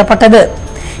மலரஞ்சலி செலுத்தப்பட்டது.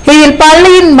 இதில்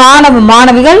பள்ளியின் மாணவ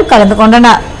மாணவிகள் கலந்து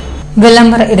கொண்டனர்.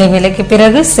 விளம்பர இடைவேளைக்கு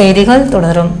பிறகு செய்திகள்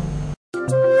தொடரும்.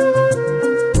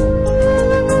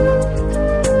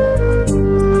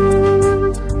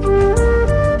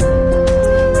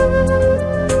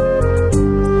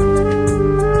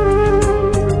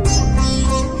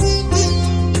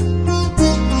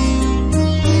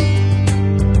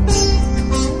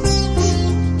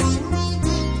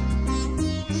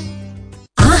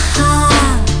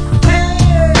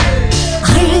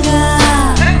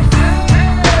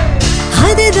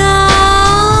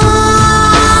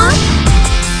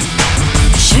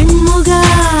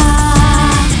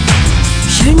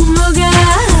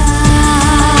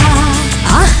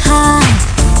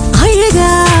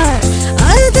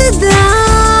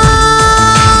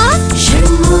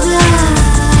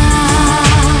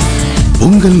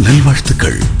 உங்கள்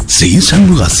நல்வாழ்த்துக்கள். சி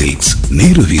சண்முகா சில்க்ஸ்,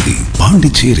 நேரு வீதி,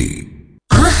 பாண்டிச்சேரி.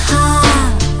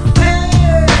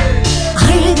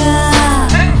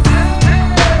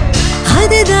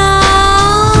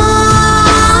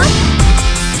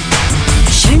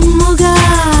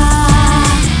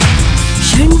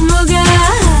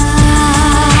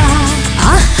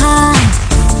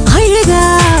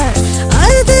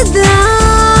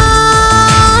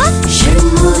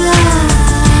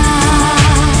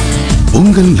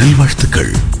 உங்கள்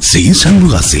நல்வாழ்த்துக்கள். சி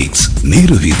சண்முகா சில்க்ஸ்,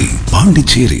 நேரு வீதி,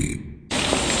 பாண்டிச்சேரி.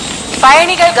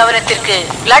 பயணிகள் கவனத்திற்கு.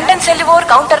 London செல்லுவோர்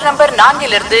counter number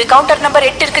 4 counter number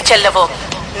 8 செல்லவும்.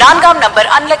 4ஆம் நம்பர்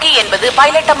அன்லக்கி என்பது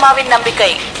பைலட் அம்மாவின்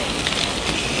நம்பிக்கை.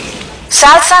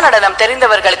 சால்சா நடனம்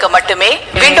தெரிந்தவர்களுக்கு மட்டுமே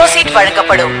விண்டோ சீட்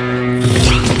வழங்கப்படும்.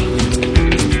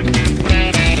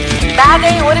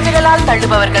 பேக்கை ஒரு விரலால்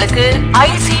தள்ளுபவர்களுக்கு ஐ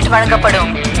சீட்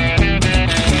வழங்கப்படும்.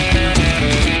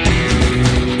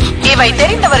 இவை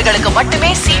தெரிந்தவர்களுக்கு மட்டுமே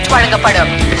சீட் வழங்கப்படும்.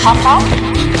 Hop hop,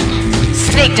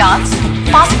 snake dance,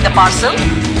 passing தி பார்சல்,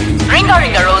 ரிங்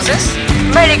ரோசஸ்,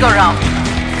 மேரி கோ ரவுண்ட்.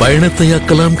 பயணத்தை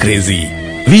ஆக்கலாம் கிரேசி.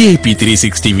 VIP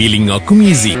 360 வீலிங் ஆக்கும்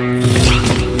easy.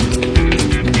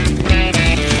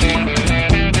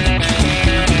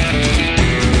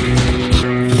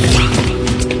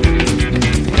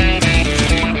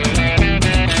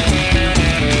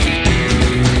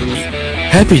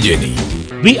 Happy journey.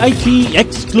 VIP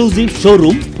exclusive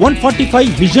showroom 145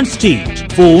 Vision Street.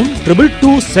 Phone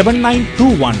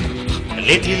 222791.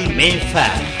 Little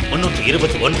Mayfair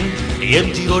 321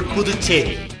 MG Road,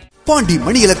 Puducherry. Pandi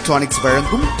மணி எலக்ட்ரானிக்ஸ்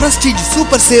வழங்கும் பிரஸ்டீஜ்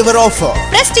சூப்பர் சேவர் offer.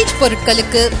 Prestige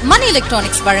பொருட்களுக்கு மணி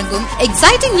electronics வழங்கும்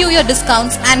exciting new year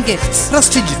discounts and gifts.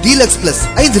 Prestige deluxe plus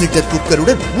 5 litre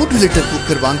குக்கருடன் 3 litre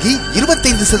cooker வாங்கி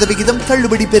 25%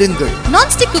 தள்ளுபடி பெறுங்கள்.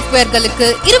 Nonstick குக்வேர்களுக்கு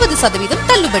 20%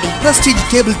 தள்ளுபடி. Prestige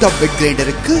table top bed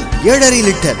கிரைண்டருக்கு 7.5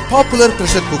 litre popular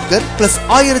pressure cooker plus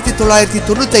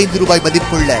 1995 ரூபாய்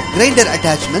மதிப்புள்ள grinder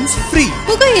attachments free.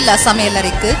 புகையில்லா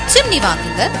சமையலறைக்கு chimney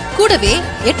வாங்குங்க. கூடவே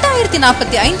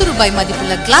 8045 ரூபாய்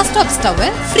மதிப்புள்ள கிளாஸ் டாப் ஸ்டவ்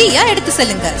ஃப்ரீயா எடுத்து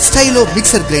செல்லுங்க. ஸ்டைலோ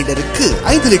mixer கிரைண்டருக்கு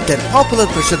 5 litre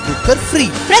popular pressure cooker free.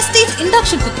 Prestige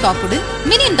induction cook டாப்புடன்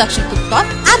mini induction cook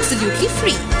top absolutely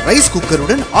free. Rice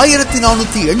குக்கருடன்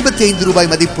 1485 ரூபாய்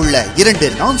மதிப்புள்ள 2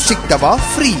 நான்ஸ்டிக் தவா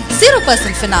free.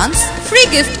 0% finance, free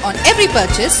gift on every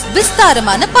purchase,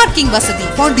 விஸ்தாரமான parking வசதி.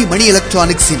 பாண்டி மணி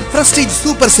எலக்ட்ரானிக்ஸின் பிரஸ்டீஜ்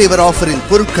சூப்பர் சேவர் ஆஃபரில்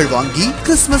பொருட்கள் வாங்கி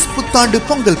கிறிஸ்துமஸ், புத்தாண்டு,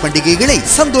 பொங்கல் பண்டிகைகளை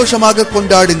சந்தோஷமாக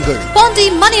கொண்டாடுங்கள். பாண்டி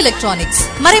மணி எலக்ட்ரானிக்ஸ்,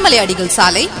 மறைமலை அடிகள்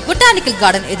சாலை, பொட்டானிக்கல்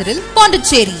கார்டன் எதிரில்,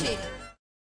 பாண்டிச்சேரி.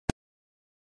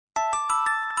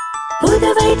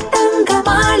 புதுவை தங்க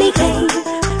மாளிகை,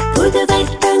 புதுவை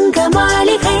தங்க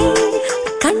மாளிகை.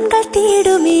 கண்கள்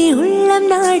தேடுமே உள்ளம்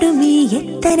நாடுமே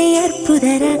எத்தனை அற்புத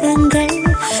ரகங்கள்.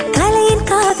 கலையின்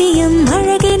காவியம்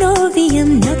அழகின்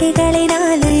ஓவியம் நகைகளின்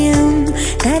ஆலயம்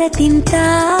தரத்தின்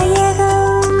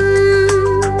தாயகம்.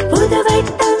 புதுவை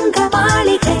தங்க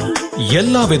மாளிகை.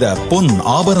 எல்லாவித பொன்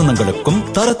ஆபரணங்களுக்கும்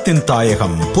தரத்தின்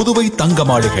தாயகம் புதுவை தங்க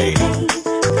மாளிகை.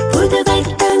 புதுவை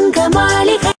தங்க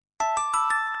மாளிகை,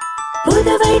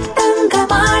 புதுவை தங்க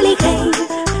மாளிகை,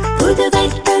 புதுவை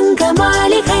தங்க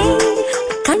மாளிகை.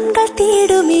 கண்கள்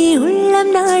தேடுமே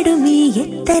உள்ளம் நாடுமே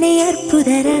எத்தனை அற்புத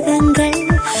ரகங்கள்.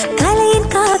 கலையின்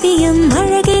காவியம்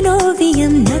அழகின்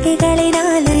ஓவியம் நகைகளின்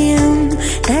ஆலயம்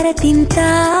தரத்தின்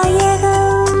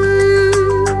தாயகம்.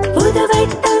 புதுவை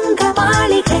தங்க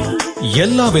மாளிகை.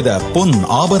 எல்லாவித பொன்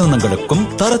ஆபரணங்களுக்கும்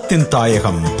தரத்தின்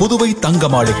தாயகம் புதுவை தங்க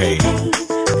மாளிகை.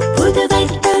 புதுவை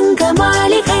தங்க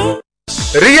மாளிகை.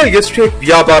 ரியல் எஸ்டேட்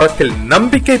வியாபாரத்தில்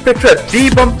நம்பிக்கை பெற்ற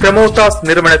தீபம் பிரமோட்டாஸ்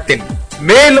நிறுவனத்தின்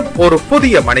மேலும் ஒரு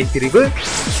புதிய மனைப்பிரிவு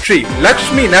ஸ்ரீ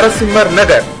லட்சுமி நரசிம்மர்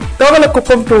நகர்,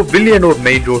 தவளக்குப்பம் டு வில்லியனூர்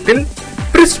மெயின் ரோட்டில்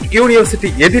பிரிஸ்ட் யூனிவர்சிட்டி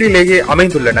எதிரிலேயே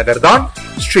அமைந்துள்ள நகர்தான்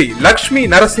ஸ்ரீ லட்சுமி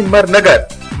நரசிம்மர் நகர்.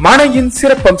 மனையின்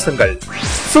சிறப்பம்சங்கள்: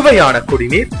 சுவையான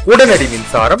குடிநீர், உடனடி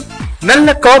மின்சாரம், நல்ல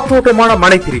காற்றோட்டமான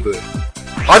மனைப்பிரிவு,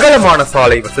 அகலமான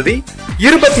சாலை வசதி,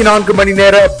 24 மணி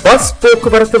நேர பஸ்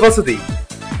போக்குவரத்து வசதி.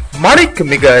 மனைக்கு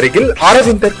மிக அருகில்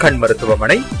அரவிந்தர் கண்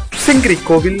மருத்துவமனை, சிங்கிரி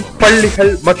கோவில்,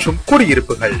 பள்ளிகள் மற்றும்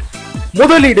குடியிருப்புகள்.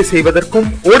 முதலீடு செய்வதற்கும்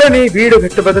உடனே வீடு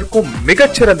கட்டுவதற்கும்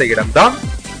மிகச்சிறந்த இடம்தான்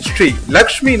ஸ்ரீ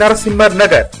லட்சுமி நரசிம்மர்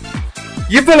நகர்.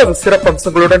 இவ்வளவு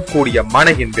சிறப்பம்சங்களுடன் கூடிய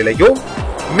மனையின் விலையோ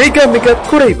மிக மிக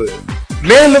குறைவு.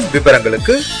 மேலும்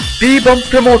விவரங்களுக்கு தீபம்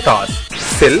பிரமோட்டாஸ்,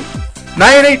 செல்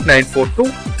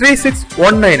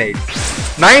 9894236198,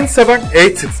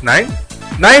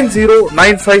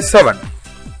 97869909557.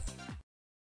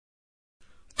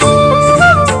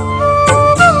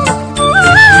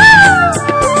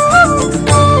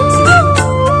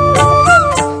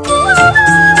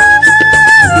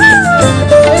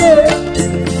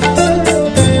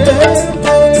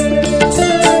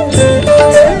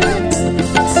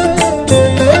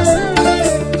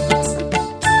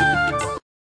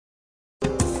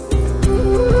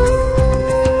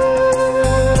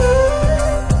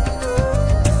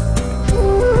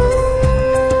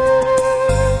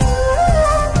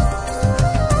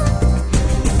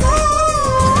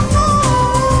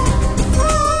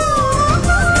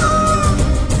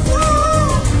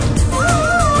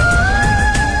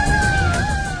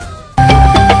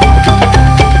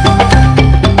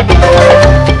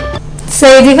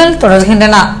 செய்திகள்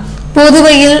தொடர்கின்றன.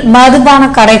 புதுவையில் மதுபான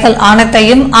கடைகள்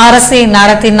அனைத்தையும் அரசே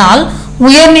நடத்தினால்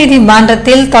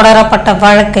உயர்நீதிமன்றத்தில் தொடரப்பட்ட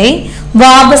வழக்கை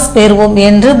வாபஸ் பெறுவோம்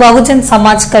என்று பகுஜன்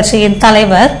சமாஜ் கட்சியின்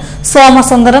தலைவர்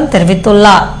சோமசுந்தரம்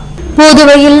தெரிவித்துள்ளார்.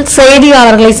 புதுவையில்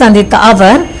செய்தியாளர்களை சந்தித்த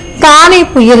அவர், தானே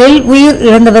புயலில் உயிர்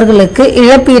இழந்தவர்களுக்கு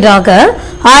இழப்பீடாக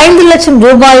 5 லட்சம்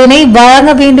ரூபாயினை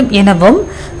வழங்க வேண்டும் எனவும்,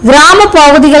 கிராம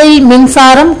பகுதிகளில்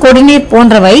மின்சாரம், குடிநீர்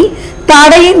போன்றவை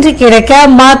தடையின்றி கிடைக்க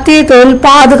மத்திய தொழில்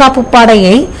பாதுகாப்பு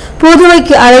படையை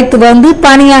புதுவைக்கு அழைத்து வந்து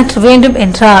பணியாற்ற வேண்டும்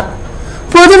என்றார்.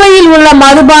 புதுவையில் உள்ள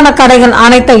மதுபான கடைகள்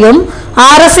அனைத்தையும்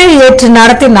அரசே ஏற்று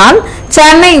நடத்தினால்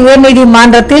சென்னை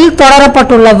உயர்நீதிமன்றத்தில்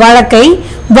தொடரப்பட்டுள்ள வழக்கை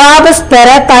வாபஸ் பெற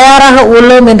தயாராக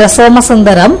உள்ளோம் என்ற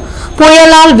சோமசுந்தரம்,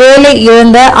 புயலால் வேலை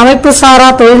இழந்த அமைப்பு சாரா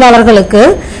தொழிலாளர்களுக்கு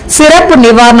சிறப்பு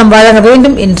நிவாரணம் வழங்க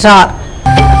வேண்டும் என்றார்.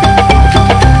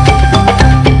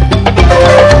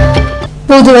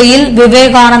 புதுவையில்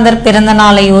விவேகானந்தர் பிறந்த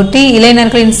நாளையொட்டி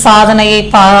இளைஞர்களின் சாதனையை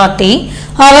பாராட்டி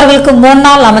அவர்களுக்கு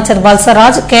முன்னாள் அமைச்சர்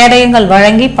வல்சராஜ் கேடயங்கள்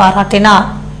வழங்கி பாராட்டினார்.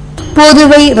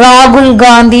 புதுவை ராகுல்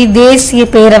காந்தி தேசிய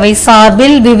பேரவை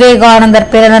சார்பில்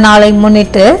விவேகானந்தர் பிறந்த நாளை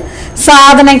முன்னிட்டு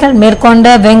சாதனைகள் மேற்கொண்ட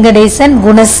வெங்கடேசன்,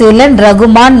 குணசீலன்,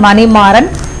 ரகுமான், மணிமாறன்,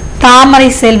 தாமரை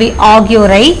செல்வி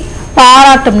ஆகியோரை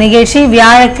பாராட்டும் நிகழ்ச்சி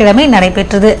வியாழக்கிழமை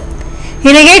நடைபெற்றது.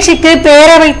 இந்நிகழ்ச்சிக்கு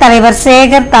பேரவைத் தலைவர்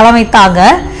சேகர் தலைமை தாங்க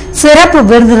சிறப்பு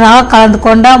விருந்தினராக கலந்து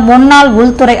கொண்ட முன்னாள்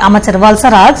உள்துறை அமைச்சர்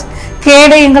வல்சராஜ்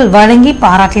கேடயங்கள் வழங்கி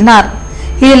பாராட்டினார்.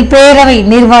 இதில் பேரவை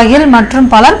நிர்வாகிகள் மற்றும்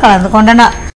பலர் கலந்து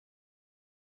கொண்டனர்.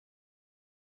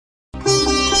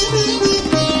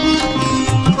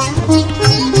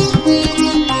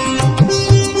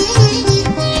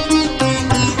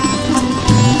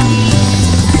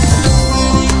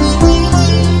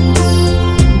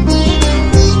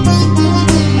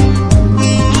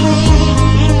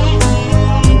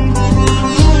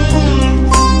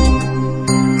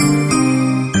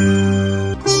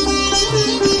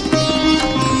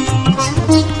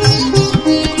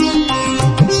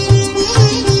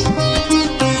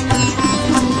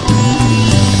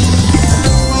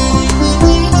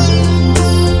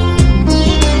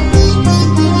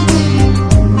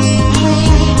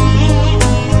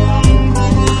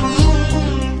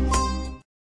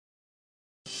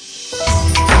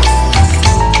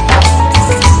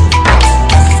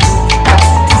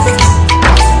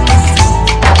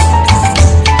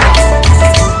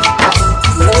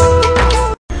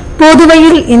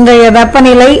 புதுவையில் இன்றைய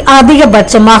வெப்பநிலை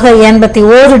அதிகபட்சமாக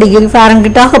 81 டிகிரி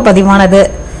ஃபாரன்ஹீட்டாக பதிவானது.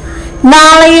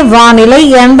 நாளைய வானிலை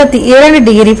 82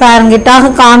 டிகிரி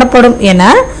ஃபாரன்ஹீட்டாக காணப்படும் என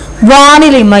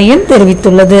வானிலை மையம்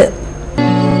தெரிவித்துள்ளது.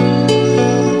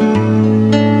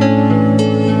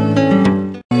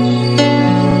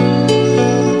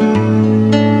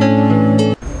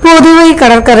 புதுவை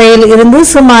கடற்கரையில் இருந்து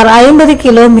சுமார் 50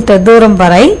 கிலோமீட்டர் தூரம்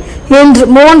வரை இன்று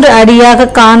 3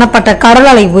 அடியாக காணப்பட்ட கடல்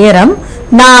அலை உயரம்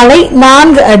நாளை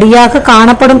 4 அடியாக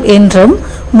காணப்படும் என்றும்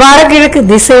வடகிழக்கு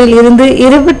திசையில் இருந்து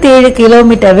 27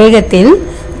 கிலோமீட்டர் வேகத்தில்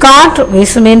காற்று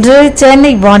வீசும் என்று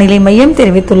சென்னை வானிலை மையம்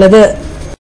தெரிவித்துள்ளது.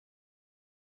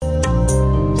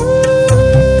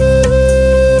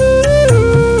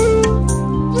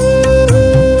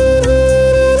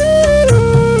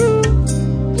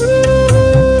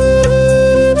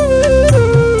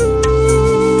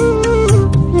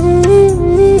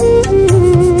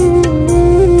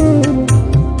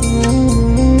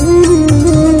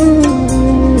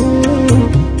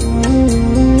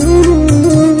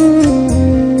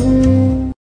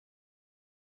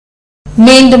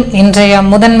 மீண்டும் இன்றைய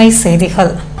முதன்மை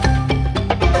செய்திகள்.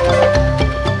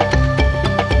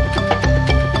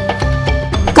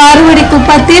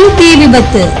 கருவடிக்குப்பத்தில் தீ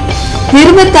விபத்து,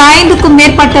 25க்கும்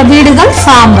மேற்பட்ட வீடுகள்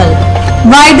சாம்பல்.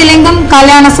 வைத்திலிங்கம்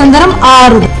கல்யாணசுந்தரம்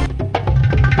ஆறு.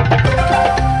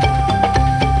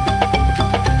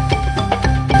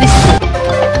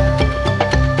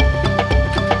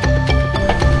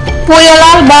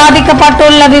 புயலால்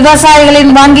பாதிக்கப்பட்டுள்ள விவசாயிகளின்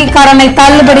வங்கிக் கடனை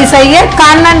தள்ளுபடி செய்ய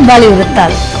கண்ணன்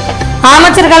வலியுறுத்தல்.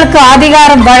 அமைச்சர்களுக்கு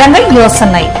அதிகாரம் வழங்க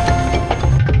யோசனை.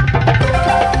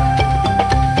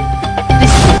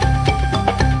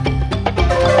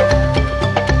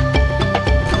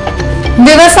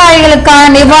 விவசாயிகளுக்கான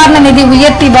நிவாரண நிதி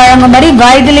உயர்த்தி வழங்கும்படி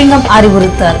வைத்திலிங்கம்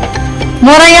அறிவுறுத்தல்.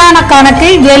 முறையான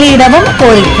கணக்கை வெளியிடவும்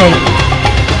கோரிக்கை.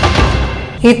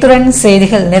 இத்துடன்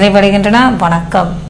செய்திகள் நிறைவடைகின்றன. வணக்கம்.